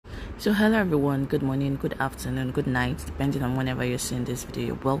So hello everyone, good morning, good afternoon, good night, depending on whenever you're seeing this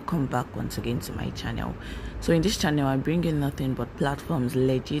video. Welcome back once again to my channel. So in this channel I bring in nothing but platforms,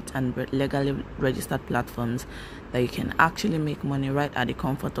 legit and legally registered platforms that you can actually make money right at the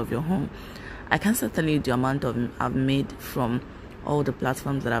comfort of your home. I can't tell you the amount I've made from all the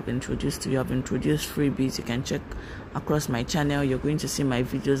platforms that I've introduced to you. I've introduced freebies. You can check across my channel. You're going to see my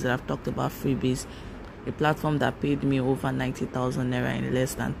videos that I've talked about freebies. A platform that paid me over 90,000 Naira in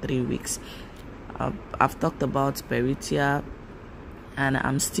less than 3 weeks. I've talked about Peritia, and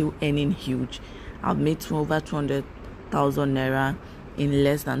I'm still earning huge. I've made over 200,000 Naira in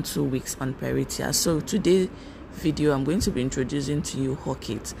less than 2 weeks on Peritia. So today's video, I'm going to be introducing to you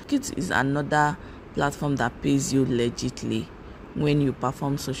Hawkit. Hawkit is another platform that pays you legitly when you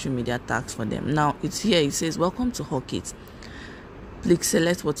perform social media tags for them. Now it's here, it says welcome to Hawkit. Please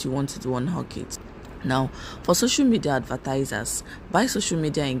select what you want to do on Hawkit. Now, for social media advertisers, buy social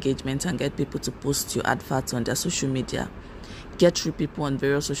media engagement and get people to post your adverts on their social media. Get 3 people on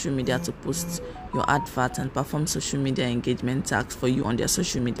various social media to post your advert and perform social media engagement tags for you on their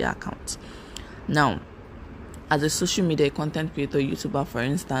social media accounts. Now, as a social media content creator, YouTuber for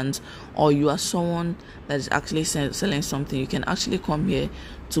instance, or you are someone that is actually selling something, you can actually come here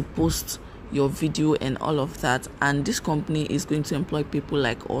to post your video and all of that, and this company is going to employ people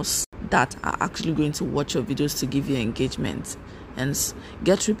like us that are actually going to watch your videos to give you engagement. And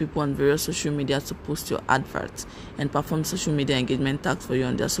get 3 people on various social media to post your adverts and perform social media engagement tags for you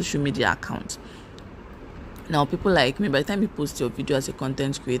on their social media account. Now, people like me, by the time you post your video as a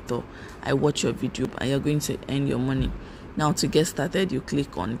content creator, I watch your video and you're going to earn your money. Now, to get started, you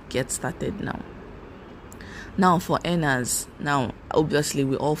click on get started now. Now, for earners, now obviously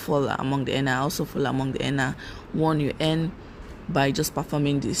we all fall among the earner. I also fall among the earner. One, you earn by just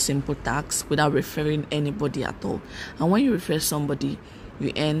performing these simple tasks without referring anybody at all. And when you refer somebody,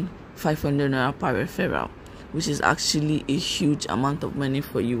 you earn 500 Naira per referral, which is actually a huge amount of money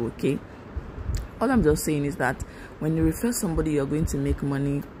for you, okay? All I'm just saying is that when you refer somebody, you're going to make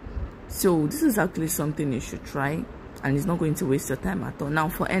money. So this is actually something you should try, and it's not going to waste your time at all. Now,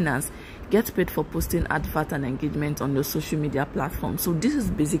 for earners, get paid for posting advert and engagement on your social media platform. So this is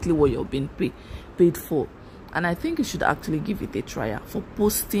basically what you're being paid for. And I think you should actually give it a try for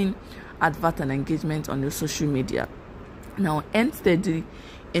posting advert and engagement on your social media. Now, earn steady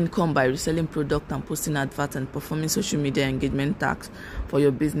income by reselling product and posting adverts and performing social media engagement tags for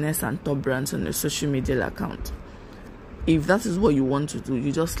your business and top brands on your social media account. If that is what you want to do,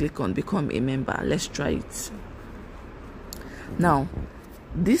 you just click on become a member. Let's try it. Now,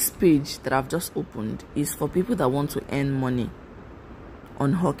 this page that I've just opened is for people that want to earn money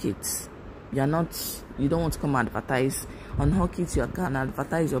on Hawkit. You don't want to come advertise on Hawkit. You can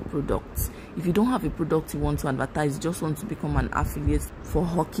advertise your products. If you don't have a product you want to advertise, you just want to become an affiliate for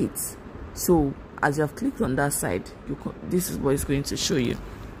Hawkit. So as you have clicked on that side, this is what it's going to show you.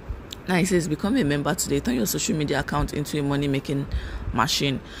 Now it says become a member today. Turn your social media account into a money making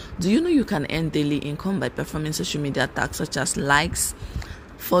machine. Do you know you can earn daily income by performing social media tags such as likes,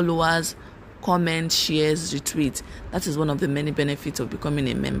 followers, comments, shares, retweets? That is one of the many benefits of becoming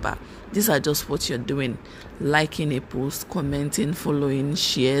a member. These are just what you're doing: liking a post, commenting, following,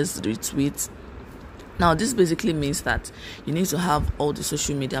 shares, retweets. Now this basically means that you need to have all the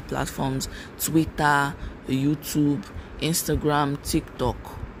social media platforms: Twitter, YouTube, Instagram,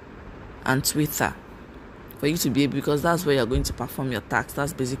 TikTok and Twitter, for you to be able, because that's where you're going to perform your tax.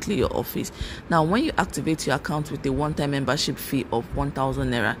 That's basically your office. Now, when you activate your account with a one-time membership fee of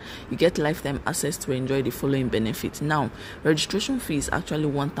 1,000 Naira, you get lifetime access to enjoy the following benefits. Now, registration fee is actually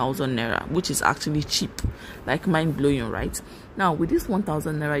 1,000 Naira, which is actually cheap, like mind-blowing, right? Now, with this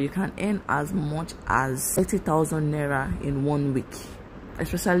 1,000 Naira, you can earn as much as 30,000 Naira in 1 week.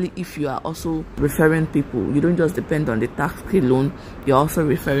 Especially if you are also referring people. You don't just depend on the tax alone, you're also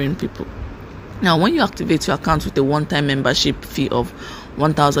referring people. Now, when you activate your account with a one-time membership fee of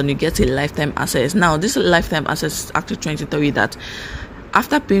 1,000, you get a lifetime access. Now, this lifetime access is actually trying to tell you that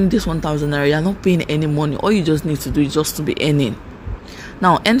after paying this 1,000 Naira, you're not paying any money. All you just need to do is just to be earning.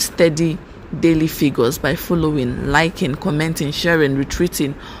 Now, earn steady daily figures by following, liking, commenting, sharing,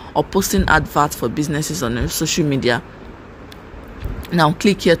 retweeting, or posting adverts for businesses on your social media. Now,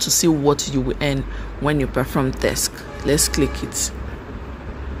 click here to see what you will earn when you perform task. Let's click it.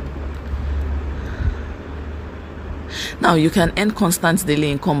 Now, you can earn constant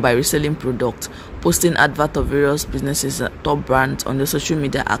daily income by reselling products, posting adverts of various businesses, top brands on the social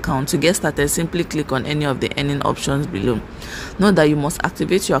media account. To get started, simply click on any of the earning options below. Note that you must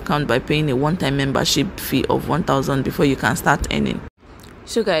activate your account by paying a one-time membership fee of 1,000 before you can start earning.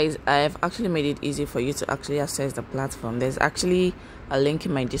 So guys, I have actually made it easy for you to actually access the platform. There's actually a link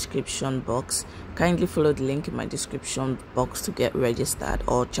in my description box. Kindly follow the link in my description box to get registered,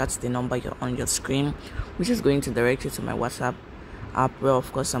 or chat the number on your screen, which is going to direct you to my WhatsApp app, where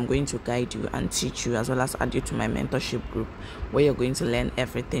of course I'm going to guide you and teach you, as well as add you to my mentorship group, where you're going to learn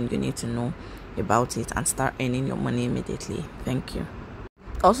everything you need to know about it and start earning your money immediately. Thank you.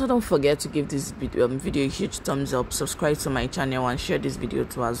 Also, don't forget to give this video a huge thumbs up, subscribe to my channel, and share this video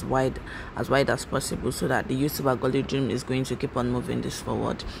to as wide as possible, so that the YouTube algorithm is going to keep on moving this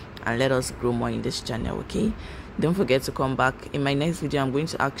forward and let us grow more in this channel. Okay, don't forget to come back in my next video. I'm going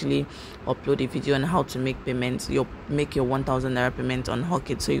to actually upload a video on how to make payments. Make your 1,000 Naira payment on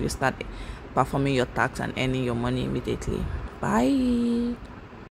Hawkit, so you will start performing your tax and earning your money immediately. Bye.